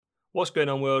What's going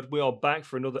on, world? We are back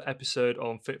for another episode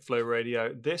on FitFlow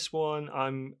Radio. This one,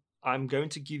 I'm going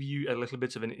to give you a little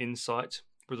bit of an insight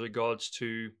with regards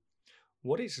to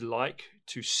what it's like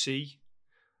to see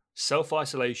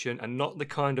self-isolation, and not the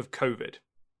kind of COVID.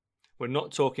 We're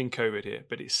not talking COVID here,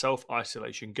 but it's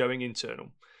self-isolation, going internal.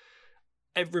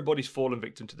 Everybody's fallen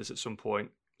victim to this at some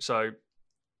point, so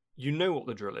you know what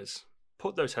the drill is.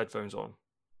 Put those headphones on,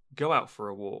 go out for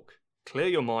a walk, clear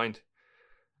your mind,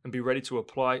 and be ready to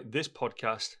apply this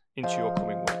podcast into your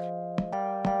coming week.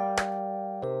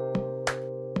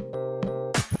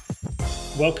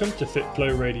 Welcome to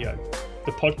FitFlow Radio,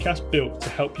 the podcast built to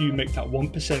help you make that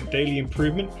 1% daily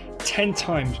improvement 10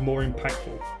 times more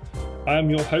impactful. I am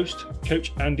your host,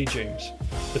 Coach Andy James.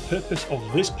 The purpose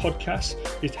of this podcast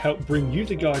is to help bring you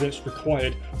the guidance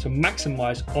required to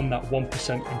maximize on that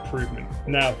 1% improvement.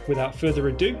 Now, without further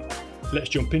ado, let's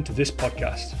jump into this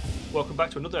podcast. Welcome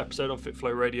back to another episode on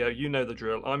FitFlow Radio. You know the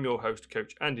drill. I'm your host,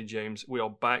 Coach Andy James. We are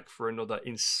back for another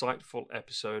insightful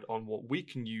episode on what we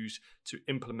can use to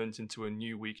implement into a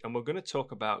new week. And we're going to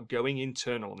talk about going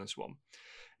internal on this one.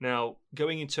 Now,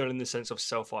 going internal in the sense of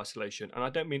self-isolation, and I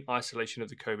don't mean isolation of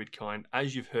the COVID kind.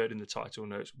 As you've heard in the title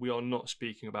notes, we are not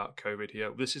speaking about COVID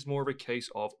here. This is more of a case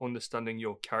of understanding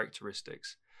your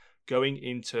characteristics. Going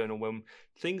internal when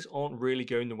things aren't really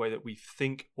going the way that we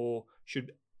think or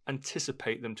should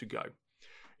anticipate them to go.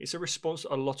 It's a response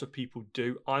that a lot of people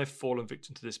do. I've fallen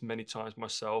victim to this many times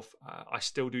myself. I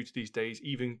still do to these days,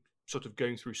 even sort of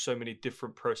going through so many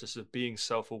different processes of being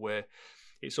self-aware.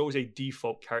 It's always a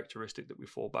default characteristic that we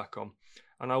fall back on.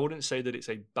 And I wouldn't say that it's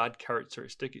a bad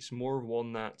characteristic. It's more of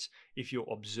one that if you're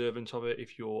observant of it,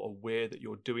 if you're aware that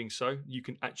you're doing so, you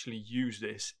can actually use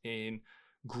this in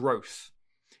growth.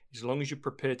 As long as you're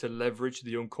prepared to leverage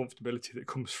the uncomfortability that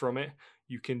comes from it,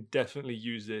 you can definitely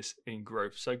use this in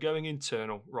growth. So going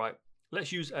internal, right?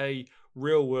 Let's use a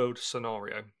real world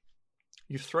scenario.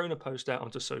 You've thrown a post out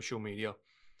onto social media.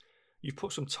 You've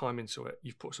put some time into it.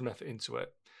 You've put some effort into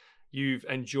it. You've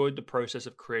enjoyed the process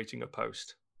of creating a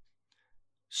post.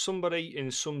 Somebody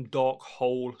in some dark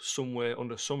hole somewhere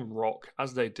under some rock,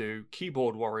 as they do,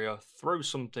 keyboard warrior, throws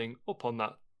something up on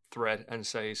that thread and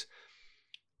says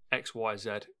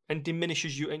XYZ and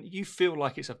diminishes you, and you feel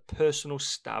like it's a personal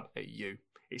stab at you.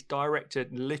 It's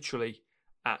directed literally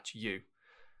at you,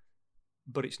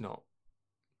 but it's not.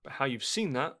 But how you've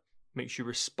seen that makes you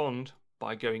respond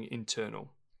by going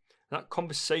internal. That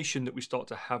conversation that we start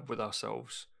to have with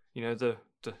ourselves, you know, the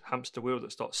hamster wheel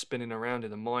that starts spinning around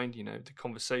in the mind, you know, the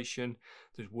conversation,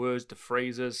 the words, the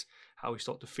phrases, how we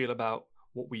start to feel about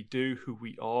what we do, who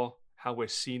we are, how we're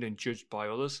seen and judged by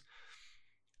others.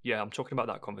 Yeah, I'm talking about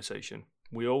that conversation.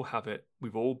 We all have it.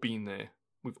 We've all been there.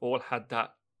 We've all had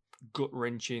that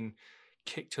gut-wrenching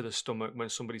kick to the stomach when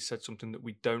somebody said something that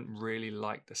we don't really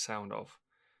like the sound of.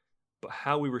 But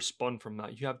how we respond from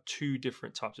that, you have two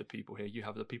different types of people here. You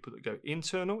have the people that go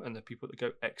internal and the people that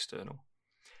go external.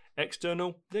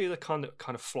 External, they're the kind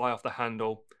of fly off the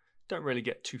handle, don't really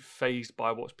get too fazed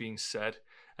by what's being said.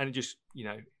 And it just, you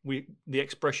know, the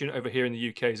expression over here in the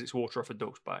UK is it's water off a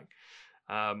duck's back.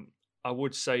 I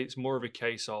would say it's more of a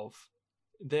case of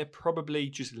they're probably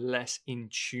just less in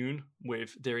tune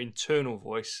with their internal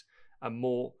voice and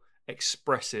more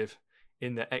expressive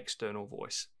in their external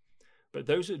voice. But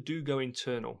those that do go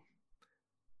internal,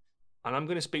 and I'm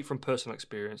going to speak from personal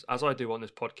experience as I do on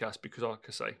this podcast, because like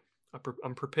I say,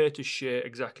 I'm prepared to share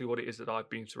exactly what it is that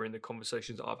I've been through in the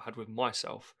conversations that I've had with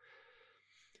myself.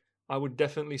 I would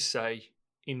definitely say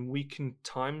in weakened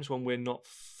times when we're not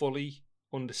fully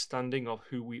understanding of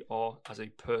who we are as a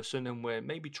person and we're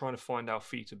maybe trying to find our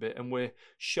feet a bit and we're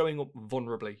showing up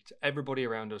vulnerably to everybody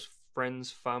around us,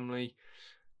 friends, family,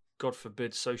 God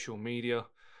forbid, social media.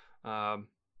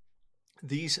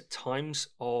 These times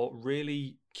are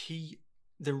really key.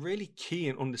 They're really key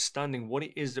in understanding what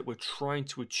it is that we're trying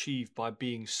to achieve by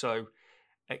being so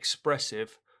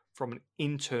expressive from an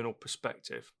internal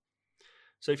perspective.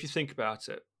 So if you think about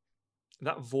it,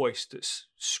 that voice that's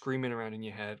screaming around in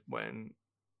your head when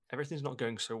everything's not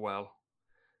going so well,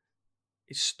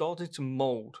 it's starting to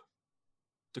mold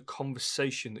the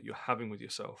conversation that you're having with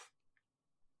yourself.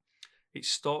 It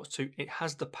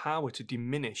has the power to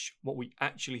diminish what we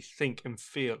actually think and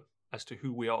feel as to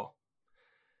who we are.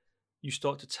 You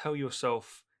start to tell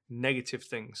yourself negative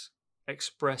things,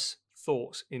 express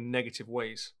thoughts in negative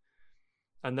ways.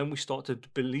 And then we start to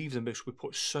believe them because we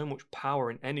put so much power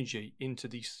and energy into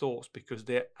these thoughts because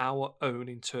they're our own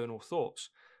internal thoughts,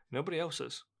 nobody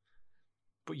else's.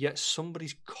 But yet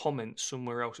somebody's comment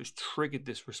somewhere else has triggered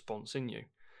this response in you.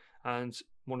 And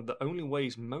one of the only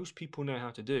ways most people know how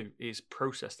to do is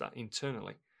process that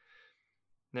internally.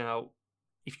 Now,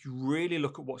 if you really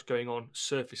look at what's going on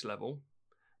surface level,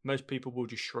 most people will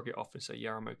just shrug it off and say,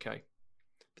 yeah, I'm okay.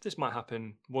 But this might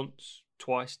happen once,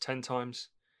 twice, 10 times.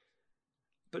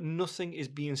 But nothing is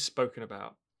being spoken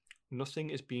about. Nothing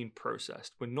is being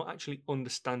processed. We're not actually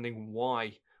understanding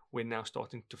why we're now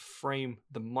starting to frame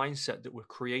the mindset that we're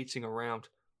creating around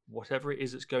whatever it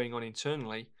is that's going on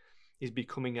internally is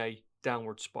becoming a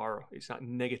downward spiral. It's that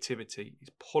negativity.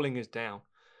 It's pulling us down.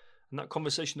 And that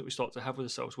conversation that we start to have with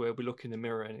ourselves where we look in the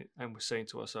mirror and we're saying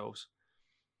to ourselves,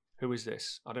 who is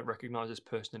this? I don't recognize this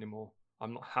person anymore.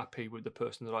 I'm not happy with the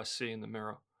person that I see in the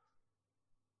mirror.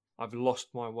 I've lost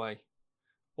my way.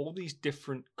 All these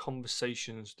different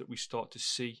conversations that we start to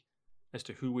see as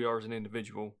to who we are as an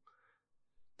individual,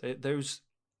 I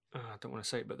don't want to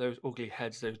say it, but those ugly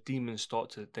heads, those demons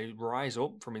they rise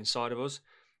up from inside of us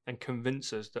and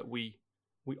convince us that we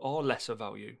are lesser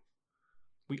value.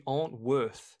 We aren't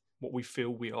worth what we feel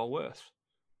we are worth.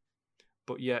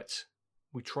 But yet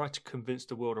we try to convince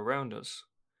the world around us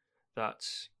that,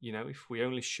 if we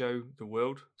only show the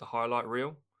world the highlight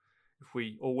reel, if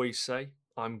we always say,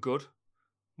 I'm good,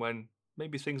 when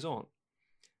maybe things aren't,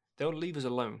 they'll leave us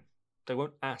alone. They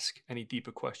won't ask any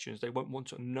deeper questions. They won't want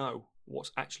to know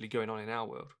what's actually going on in our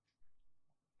world.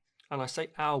 And I say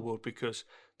our world because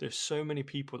there's so many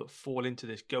people that fall into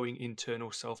this going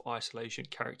internal self-isolation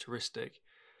characteristic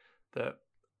that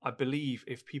I believe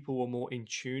if people were more in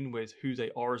tune with who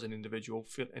they are as an individual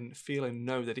feel and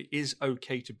know that it is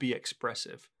okay to be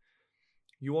expressive,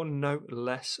 you are no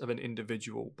less of an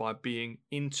individual by being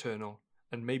internal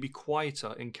and maybe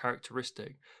quieter in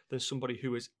characteristic than somebody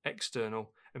who is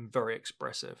external and very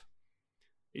expressive.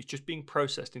 It's just being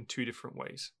processed in two different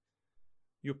ways.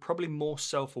 You're probably more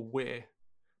self-aware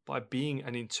by being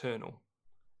an internal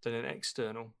than an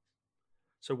external.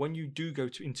 So when you do go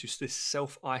into this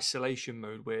self-isolation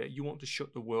mode where you want to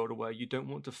shut the world away, you don't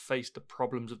want to face the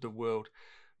problems of the world,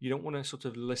 you don't want to sort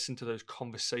of listen to those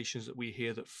conversations that we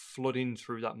hear that flood in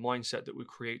through that mindset that we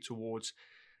create towards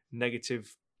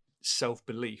negative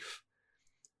self-belief.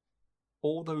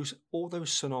 All those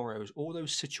scenarios, all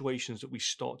those situations that we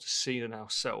start to see in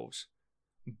ourselves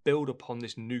build upon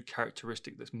this new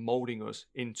characteristic that's molding us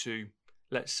into,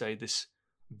 let's say, this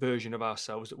version of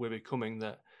ourselves that we're becoming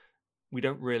that we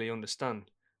don't really understand.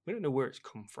 We don't know where it's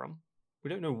come from. We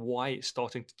don't know why it's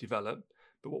starting to develop.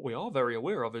 But what we are very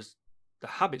aware of is the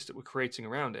habits that we're creating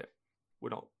around it. We're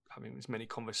not having as many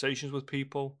conversations with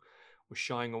people. We're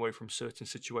shying away from certain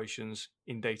situations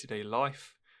in day-to-day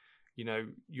life.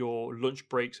 Your lunch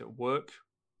breaks at work,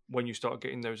 when you start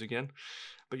getting those again,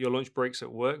 but your lunch breaks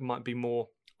at work might be more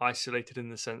isolated in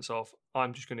the sense of,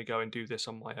 I'm just going to go and do this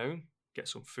on my own, get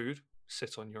some food,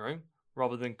 sit on your own,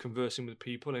 rather than conversing with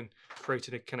people and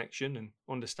creating a connection and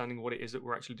understanding what it is that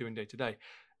we're actually doing day to day.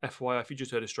 FYI, if you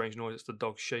just heard a strange noise, it's the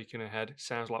dog shaking her head. It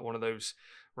sounds like one of those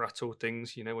rattle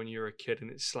things, when you're a kid and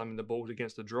it's slamming the balls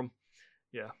against the drum.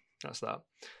 Yeah, that's that.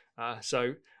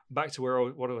 So back to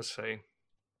what I was saying.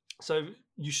 So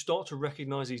you start to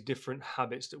recognize these different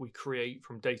habits that we create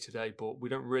from day to day, but we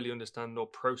don't really understand or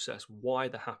process why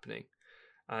they're happening.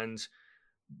 And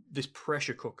this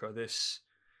pressure cooker, this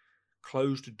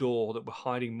closed door that we're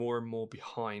hiding more and more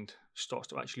behind, starts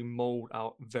to actually mold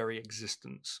our very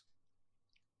existence.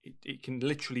 It can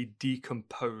literally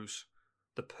decompose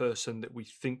the person that we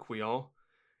think we are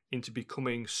into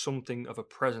becoming something of a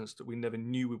presence that we never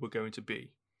knew we were going to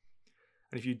be.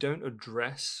 And if you don't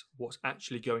address what's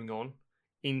actually going on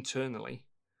internally,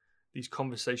 these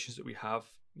conversations that we have,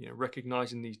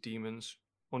 recognizing these demons,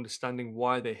 understanding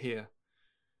why they're here,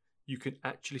 you can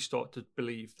actually start to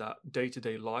believe that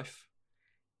day-to-day life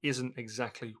isn't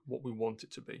exactly what we want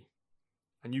it to be.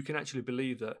 And you can actually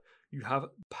believe that you have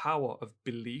power of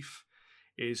belief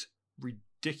is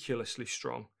ridiculously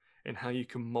strong in how you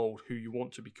can mold who you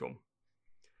want to become.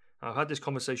 I've had this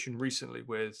conversation recently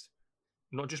with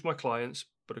not just my clients,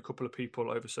 but a couple of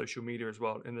people over social media as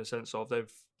well, in the sense of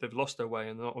they've lost their way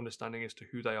and they're not understanding as to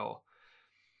who they are.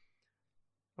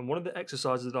 And one of the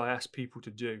exercises that I ask people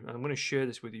to do, and I'm going to share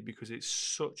this with you because it's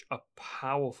such a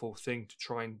powerful thing to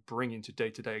try and bring into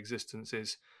day-to-day existence,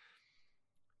 is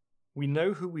we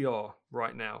know who we are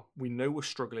right now. We know we're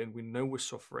struggling. We know we're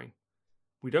suffering.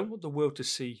 We don't want the world to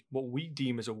see what we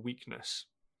deem as a weakness.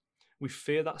 We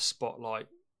fear that spotlight.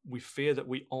 We fear that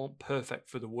we aren't perfect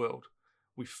for the world.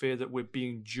 We fear that we're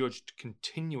being judged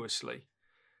continuously.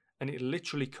 And it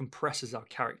literally compresses our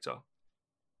character.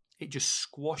 It just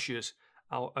squashes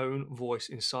our own voice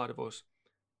inside of us.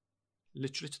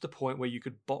 Literally to the point where you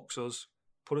could box us,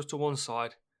 put us to one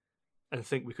side, and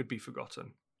think we could be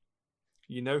forgotten.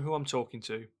 You know who I'm talking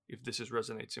to if this is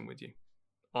resonating with you.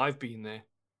 I've been there.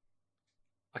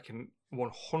 I can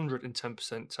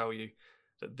 110% tell you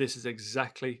that this is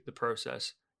exactly the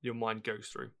process your mind goes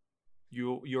through.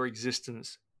 Your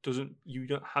existence you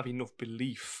don't have enough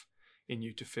belief in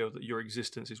you to feel that your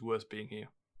existence is worth being here.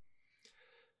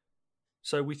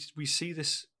 So we see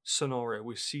this scenario,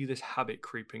 we see this habit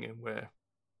creeping in where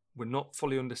we're not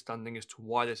fully understanding as to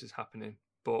why this is happening,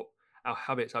 but our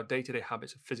habits, our day-to-day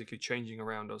habits, are physically changing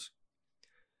around us.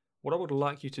 What I would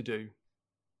like you to do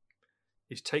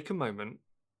is take a moment,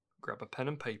 grab a pen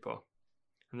and paper,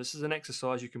 and this is an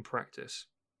exercise you can practice.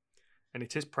 And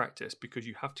it is practice because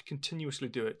you have to continuously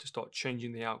do it to start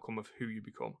changing the outcome of who you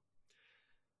become.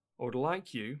 I would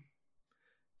like you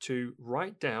to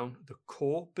write down the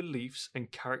core beliefs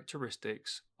and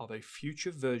characteristics of a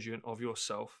future version of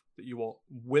yourself that you are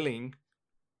willing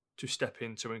to step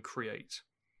into and create.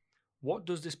 What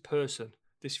does this person,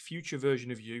 this future version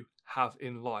of you, have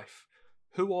in life?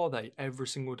 Who are they every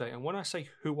single day? And when I say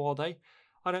who are they,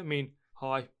 I don't mean,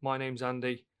 hi, my name's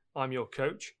Andy, I'm your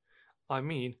coach. I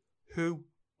mean, who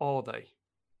are they?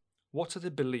 What are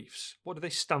their beliefs? What do they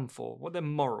stand for? What are their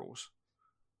morals?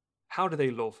 How do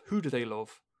they love? Who do they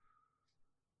love?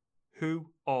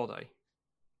 Who are they?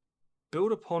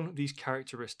 Build upon these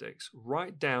characteristics.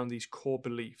 Write down these core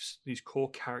beliefs, these core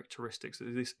characteristics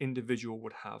that this individual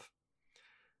would have.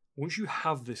 Once you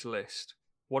have this list,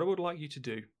 what I would like you to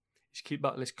do is keep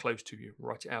that list close to you.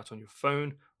 Write it out on your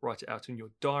phone, write it out in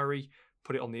your diary,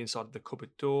 put it on the inside of the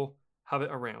cupboard door, have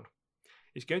it around.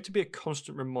 It's going to be a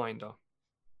constant reminder,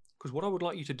 because what I would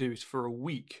like you to do is for a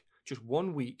week, just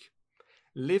 1 week,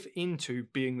 live into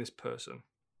being this person.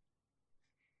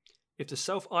 If the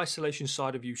self-isolation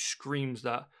side of you screams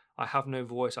that I have no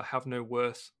voice, I have no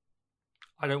worth,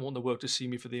 I don't want the world to see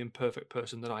me for the imperfect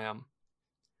person that I am,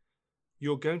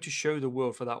 you're going to show the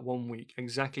world for that 1 week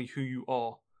exactly who you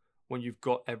are when you've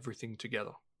got everything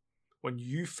together, when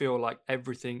you feel like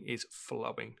everything is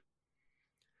flowing.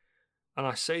 And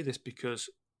I say this because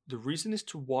the reason as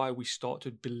to why we start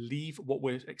to believe what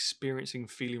we're experiencing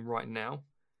and feeling right now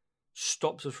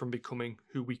stops us from becoming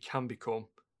who we can become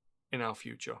in our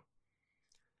future.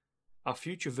 Our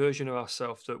future version of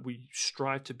ourselves that we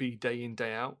strive to be day in,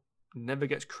 day out never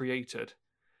gets created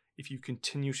if you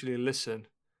continuously listen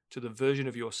to the version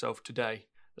of yourself today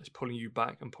that's pulling you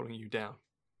back and pulling you down.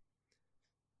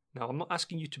 Now, I'm not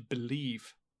asking you to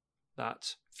believe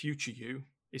that future you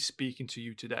is speaking to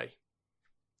you today.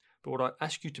 But what I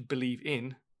ask you to believe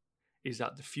in is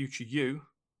that the future you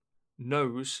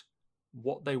knows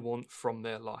what they want from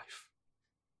their life.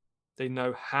 They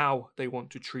know how they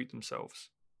want to treat themselves.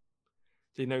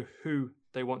 They know who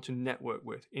they want to network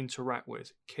with, interact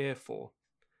with, care for.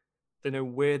 They know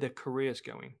where their career is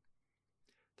going.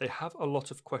 They have a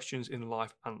lot of questions in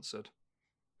life answered.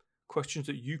 Questions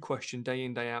that you question day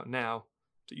in, day out now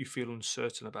that you feel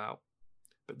uncertain about.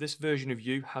 But this version of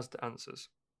you has the answers.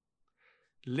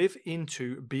 Live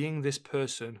into being this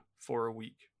person for a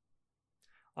week.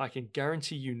 I can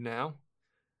guarantee you now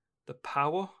the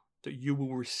power that you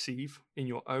will receive in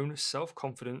your own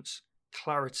self-confidence,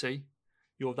 clarity,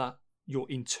 your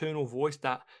internal voice,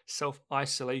 that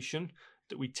self-isolation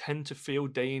that we tend to feel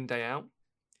day in, day out,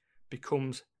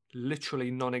 becomes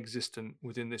literally non-existent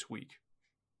within this week.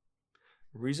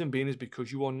 Reason being is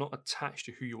because you are not attached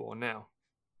to who you are now.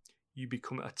 You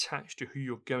become attached to who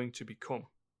you're going to become.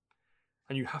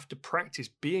 And you have to practice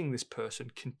being this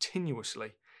person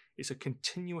continuously. It's a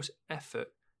continuous effort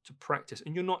to practice.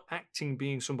 And you're not acting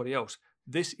being somebody else.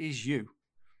 This is you.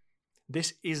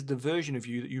 This is the version of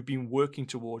you that you've been working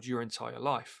towards your entire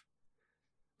life.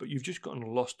 But you've just gotten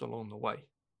lost along the way.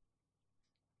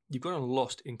 You've gotten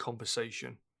lost in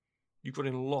conversation. You've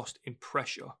gotten lost in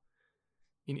pressure,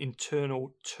 in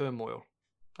internal turmoil.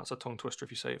 That's a tongue twister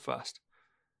if you say it fast.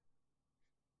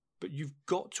 But you've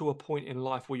got to a point in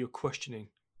life where you're questioning,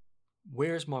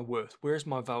 where is my worth? Where is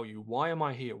my value? Why am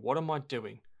I here? What am I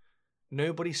doing?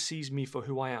 Nobody sees me for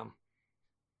who I am.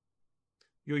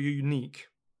 You're unique.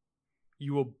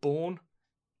 You were born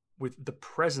with the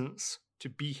presence to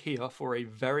be here for a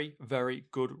very, very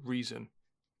good reason.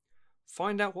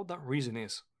 Find out what that reason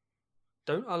is.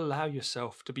 Don't allow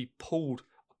yourself to be pulled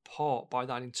apart by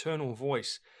that internal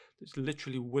voice that's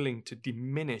literally willing to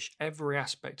diminish every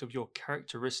aspect of your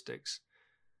characteristics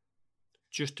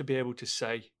just to be able to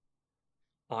say,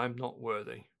 I'm not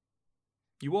worthy.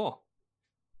 You are.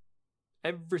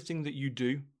 Everything that you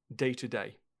do day to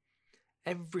day,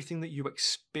 everything that you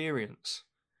experience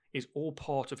is all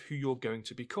part of who you're going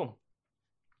to become.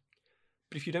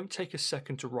 But if you don't take a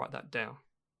second to write that down,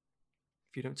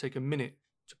 if you don't take a minute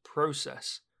to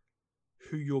process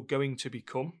who you're going to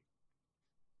become,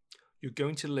 you're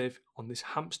going to live on this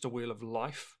hamster wheel of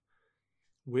life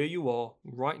where you are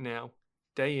right now,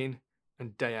 day in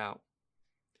and day out.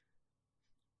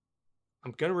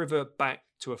 I'm going to revert back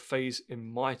to a phase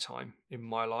in my time, in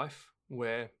my life,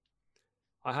 where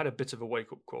I had a bit of a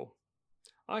wake-up call.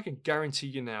 I can guarantee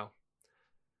you now,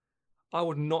 I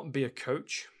would not be a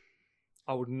coach.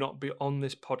 I would not be on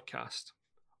this podcast.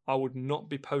 I would not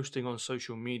be posting on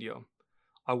social media.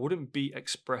 I wouldn't be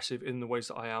expressive in the ways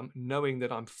that I am, knowing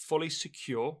that I'm fully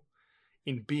secure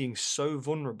in being so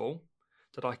vulnerable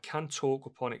that I can talk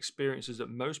upon experiences that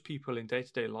most people in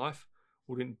day-to-day life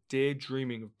wouldn't dare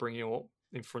dreaming of bringing up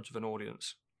in front of an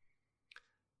audience.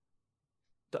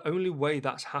 The only way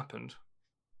that's happened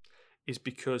is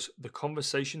because the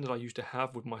conversation that I used to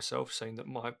have with myself, saying that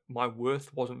my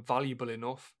worth wasn't valuable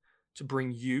enough to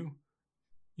bring you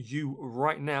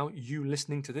right now, you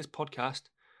listening to this podcast,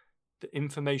 the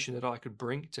information that I could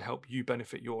bring to help you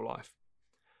benefit your life.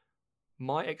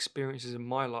 My experiences in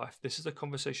my life, this is the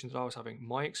conversation that I was having.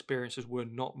 My experiences were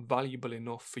not valuable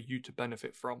enough for you to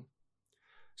benefit from.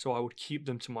 So I would keep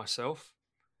them to myself.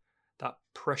 That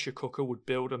pressure cooker would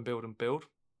build and build and build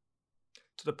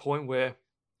to the point where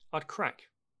I'd crack.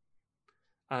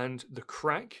 And the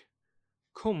crack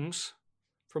comes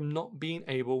from not being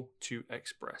able to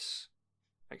express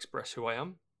who I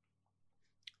am,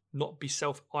 not be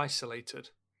self-isolated.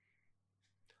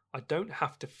 I don't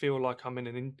have to feel like I'm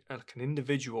like an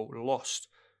individual lost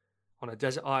on a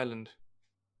desert island,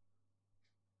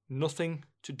 nothing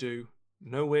to do,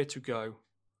 nowhere to go,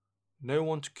 no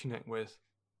one to connect with.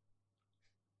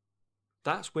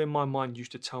 That's where my mind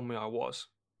used to tell me I was,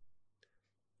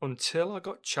 until I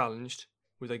got challenged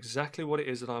with exactly what it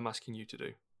is that I'm asking you to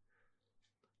do.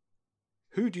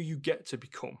 Who do you get to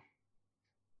become?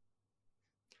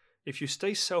 If you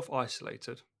stay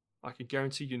self-isolated, I can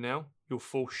guarantee you now, you'll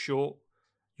fall short,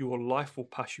 your life will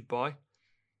pass you by,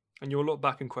 and you'll look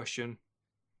back and question,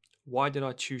 why did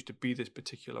I choose to be this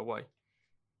particular way?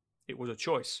 It was a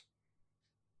choice.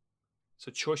 It's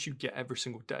a choice you get every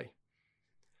single day.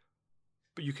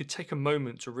 But you could take a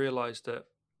moment to realize that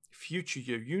future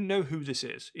you know who this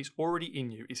is. It's already in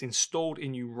you. It's installed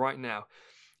in you right now.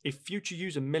 If future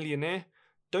you's a millionaire,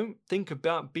 don't think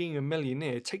about being a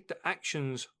millionaire. Take the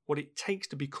actions, what it takes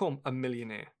to become a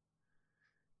millionaire.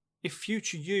 If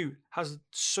future you has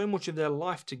so much of their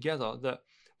life together that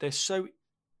they're so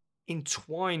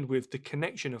entwined with the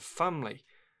connection of family,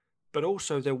 but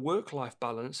also their work-life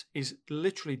balance is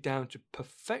literally down to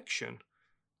perfection,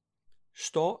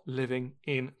 start living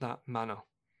in that manner.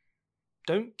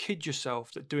 Don't kid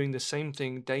yourself that doing the same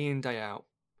thing day in, day out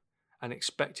and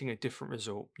expecting a different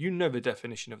result. You know the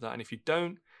definition of that, and if you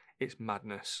don't, it's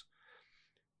madness.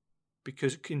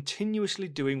 Because continuously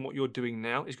doing what you're doing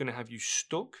now is going to have you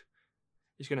stuck.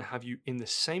 It's going to have you in the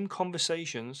same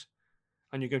conversations,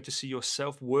 and you're going to see your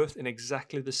self-worth in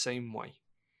exactly the same way.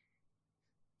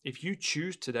 If you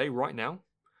choose today, right now,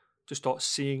 to start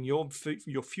seeing your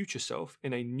future self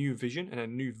in a new vision and a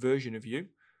new version of you,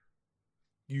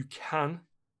 you can,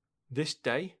 this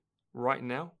day, right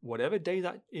now, whatever day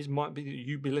that is might be that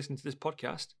you be listening to this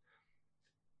podcast,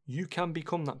 you can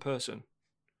become that person.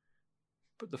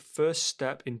 But the first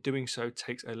step in doing so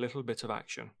takes a little bit of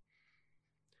action.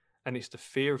 And it's the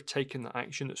fear of taking that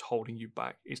action that's holding you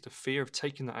back. It's the fear of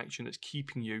taking that action that's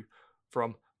keeping you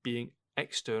from being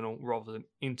external rather than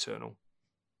internal.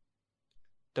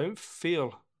 Don't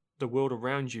feel the world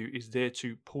around you is there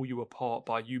to pull you apart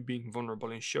by you being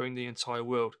vulnerable and showing the entire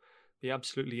world the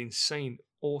absolutely insane,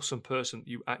 awesome person that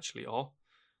you actually are.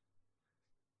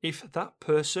 If that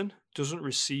person doesn't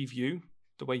receive you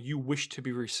the way you wish to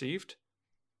be received,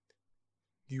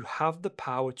 you have the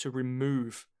power to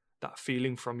remove that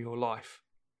feeling from your life.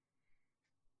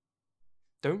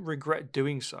 Don't regret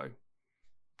doing so.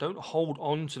 Don't hold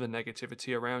on to the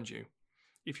negativity around you.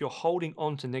 If you're holding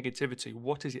on to negativity,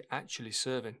 what is it actually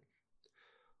serving?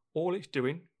 All it's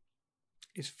doing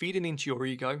is feeding into your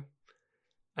ego,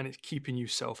 and it's keeping you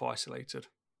self-isolated.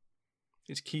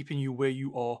 It's keeping you where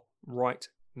you are right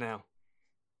now.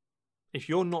 If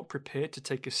you're not prepared to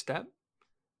take a step,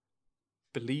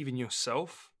 believe in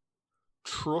yourself,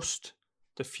 trust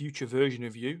the future version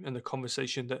of you and the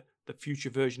conversation that the future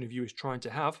version of you is trying to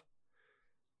have,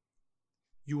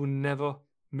 you will never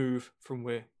move from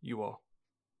where you are.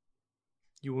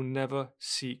 You will never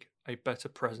seek a better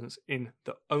presence in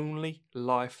the only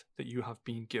life that you have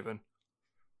been given.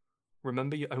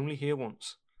 Remember, you're only here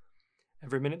once.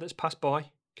 Every minute that's passed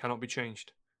by cannot be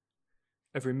changed.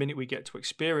 Every minute we get to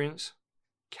experience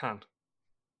can.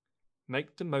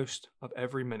 Make the most of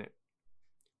every minute.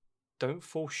 Don't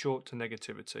fall short to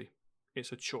negativity.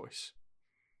 It's a choice.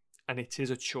 And it is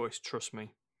a choice, trust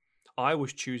me. I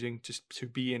was choosing to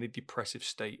be in a depressive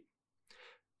state.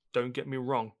 Don't get me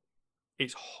wrong.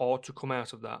 It's hard to come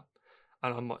out of that.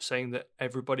 And I'm not saying that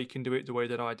everybody can do it the way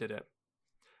that I did it.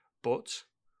 But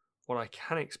what I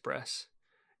can express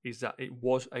is that it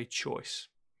was a choice.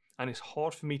 And it's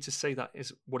hard for me to say that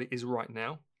is what it is right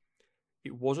now.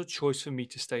 It was a choice for me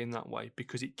to stay in that way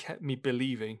because it kept me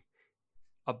believing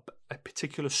a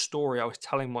particular story I was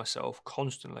telling myself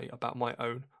constantly about my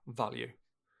own value,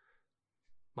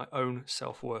 my own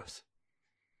self-worth.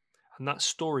 And that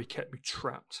story kept me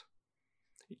trapped.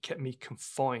 It kept me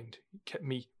confined. It kept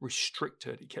me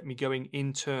restricted. It kept me going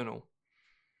internal.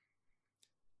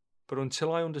 But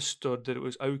until I understood that it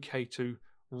was okay to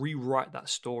rewrite that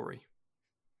story,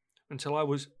 until I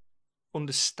was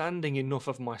understanding enough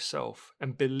of myself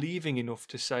and believing enough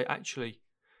to say, actually,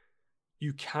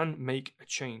 you can make a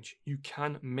change. You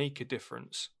can make a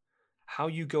difference. How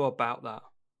you go about that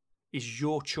is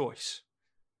your choice.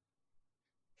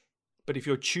 But if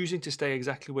you're choosing to stay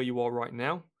exactly where you are right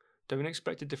now, don't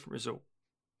expect a different result.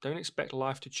 Don't expect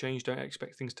life to change. Don't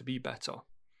expect things to be better.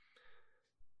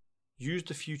 Use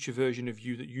the future version of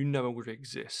you that you know already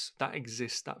exists. That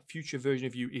future version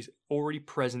of you is already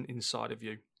present inside of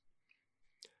you.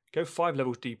 Go 5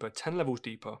 levels deeper, 10 levels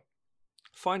deeper.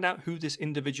 Find out who this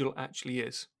individual actually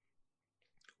is,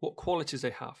 what qualities they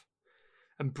have,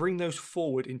 and bring those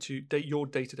forward into your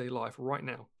day-to-day life right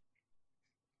now.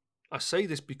 I say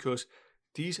this because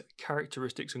these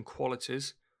characteristics and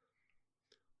qualities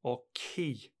are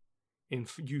key in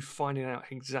you finding out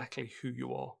exactly who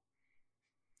you are.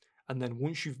 And then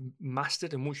once you've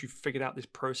mastered and once you've figured out this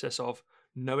process of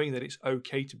knowing that it's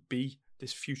okay to be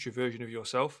this future version of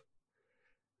yourself,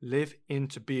 live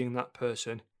into being that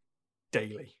person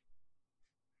daily.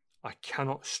 I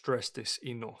cannot stress this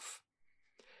enough.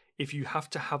 If you have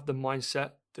to have the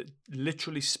mindset that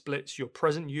literally splits your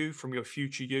present you from your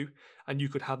future you, and you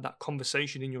could have that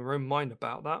conversation in your own mind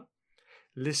about that,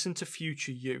 listen to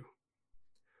future you.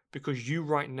 Because you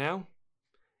right now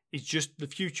is just the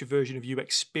future version of you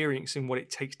experiencing what it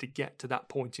takes to get to that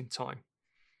point in time.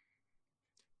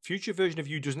 Future version of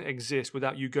you doesn't exist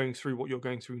without you going through what you're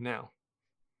going through now.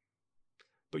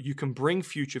 But you can bring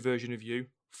future version of you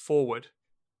forward.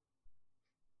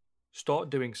 Start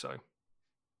doing so.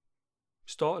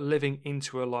 Start living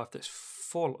into a life that's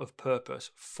full of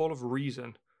purpose, full of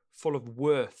reason, full of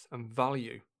worth and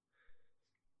value.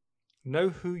 Know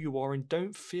who you are and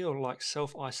don't feel like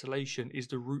self-isolation is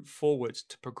the route forwards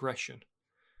to progression.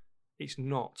 It's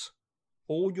not.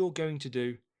 All you're going to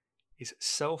do is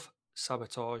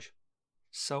self-sabotage,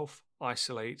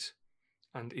 self-isolate,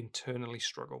 and internally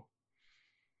struggle.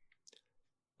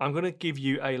 I'm going to give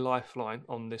you a lifeline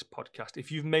on this podcast.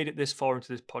 If you've made it this far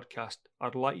into this podcast,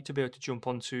 I'd like you to be able to jump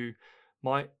onto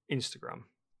my Instagram.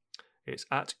 It's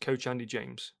at Coach Andy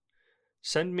James.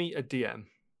 Send me a DM.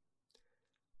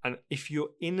 And if you're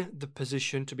in the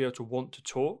position to be able to want to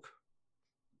talk,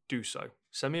 do so.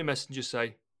 Send me a message and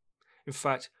say, in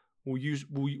fact,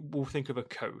 we'll think of a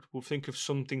code. We'll think of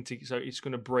something so it's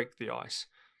going to break the ice.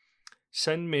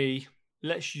 Send me,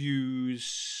 let's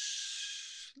use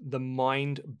the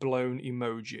mind blown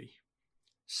emoji.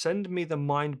 Send me the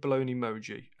mind blown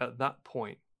emoji at that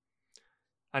point.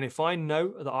 And if I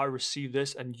know that I received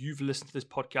this and you've listened to this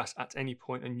podcast at any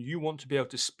point and you want to be able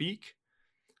to speak,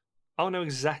 I'll know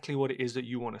exactly what it is that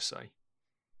you want to say.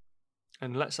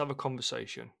 And let's have a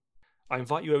conversation. I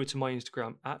invite you over to my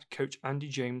Instagram at Coach Andy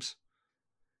James.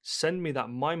 Send me that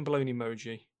mind blown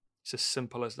emoji. It's as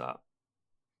simple as that.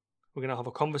 We're going to have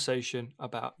a conversation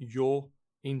about your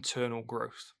internal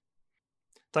growth.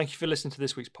 Thank you for listening to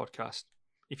this week's podcast.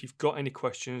 If you've got any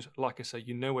questions, like I say,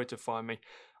 you know where to find me.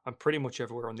 I'm pretty much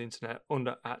everywhere on the internet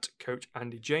under at Coach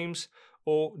Andy James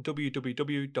or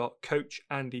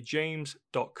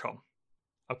www.coachandyjames.com.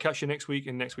 I'll catch you next week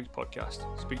in next week's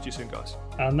podcast. Speak to you soon, guys.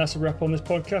 And that's a wrap on this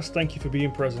podcast. Thank you for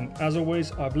being present. As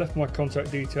always, I've left my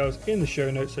contact details in the show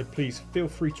notes, so please feel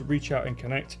free to reach out and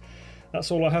connect.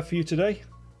 That's all I have for you today.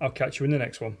 I'll catch you in the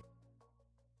next one.